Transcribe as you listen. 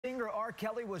Singer R.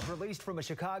 Kelly was released from a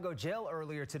Chicago jail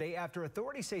earlier today after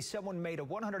authorities say someone made a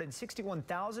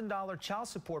 $161,000 child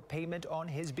support payment on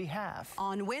his behalf.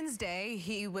 On Wednesday,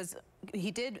 he was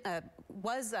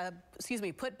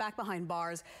put back behind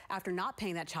bars after not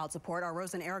paying that child support. Our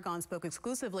Roseanne Aragon spoke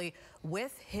exclusively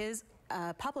with his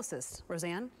publicist.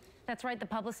 Roseanne? That's right. The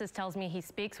publicist tells me he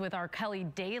speaks with R. Kelly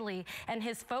daily, and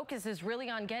his focus is really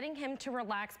on getting him to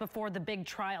relax before the big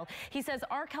trial. He says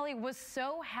R. Kelly was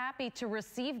so happy to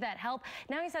receive that help.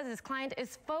 Now he says his client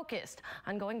is focused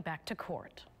on going back to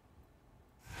court.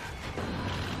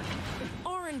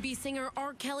 R&B singer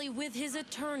R. Kelly with his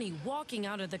attorney walking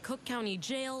out of the Cook County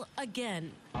jail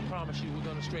again. I promise you we're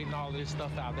going to straighten all of this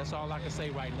stuff out. That's all I can say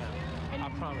right now. I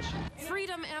promise you.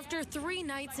 Freedom after 3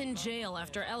 nights in jail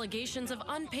after allegations of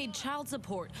unpaid child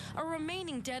support, a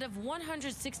remaining debt of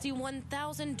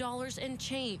 $161,000 and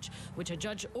change, which a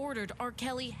judge ordered R.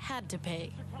 Kelly had to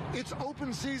pay. It's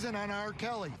open season on R.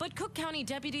 Kelly. But Cook County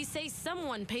deputies say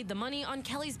someone paid the money on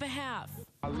Kelly's behalf.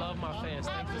 I love my fans.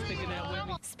 Thanks for sticking that with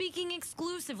me. Speaking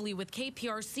exclusively with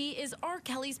KPRC is R.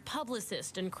 Kelly's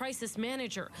publicist and crisis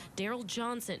manager, Daryl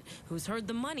Johnson, who's heard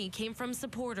the money came from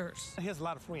supporters. He has a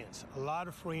lot of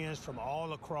friends from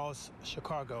all across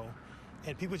Chicago,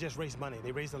 and people just raise money.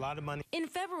 They raised a lot of money. In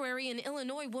February, an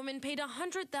Illinois woman paid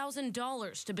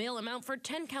 $100,000 to bail him out for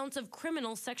 10 counts of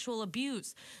criminal sexual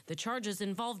abuse. The charges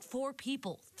involved 4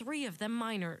 people, 3 of them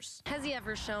minors. Has he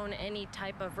ever shown any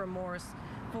type of remorse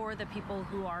for the people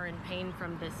who are in pain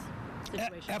from this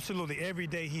situation? Absolutely. Every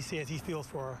day he says he feels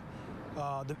for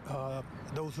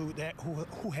those who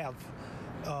have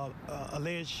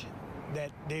alleged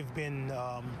that they've been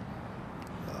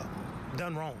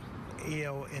done wrong. You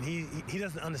know, and he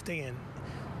doesn't understand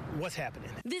what's happening.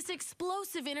 This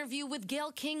explosive interview with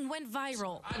Gayle King went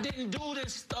viral. I didn't do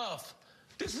this stuff.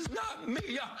 This is not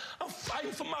me. I'm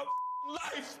fighting for my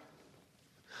life.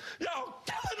 Y'all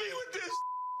killing me with this.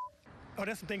 Oh,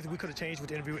 that's some things that we could have changed with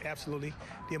the interview, absolutely.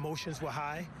 The emotions were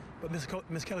high, but Miss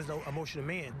Kelly's no emotional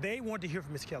man. They wanted to hear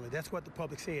from Miss Kelly. That's what the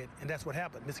public said, and that's what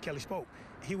happened. Miss Kelly spoke.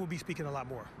 He will be speaking a lot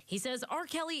more. He says R.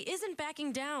 Kelly isn't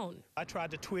backing down. I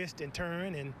tried to twist and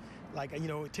turn and,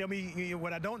 tell me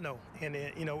what I don't know. And,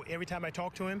 every time I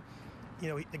talk to him,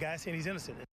 the guy's saying he's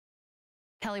innocent.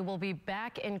 Kelly will be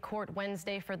back in court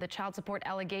Wednesday for the child support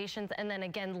allegations and then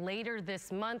again later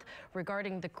this month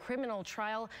regarding the criminal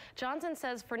trial. Johnson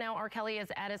says for now R. Kelly is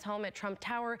at his home at Trump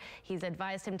Tower. He's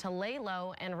advised him to lay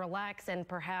low and relax and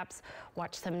perhaps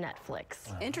watch some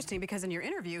Netflix. Interesting, because in your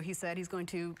interview he said he's going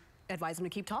to advise him to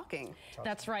keep talking.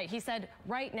 That's right. He said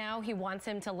right now he wants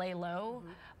him to lay low,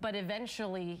 but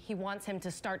eventually he wants him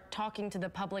to start talking to the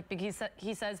public because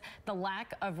he says the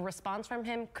lack of response from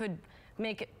him could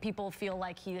make people feel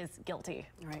like he is guilty.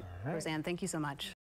 All right. Roseanne, thank you so much.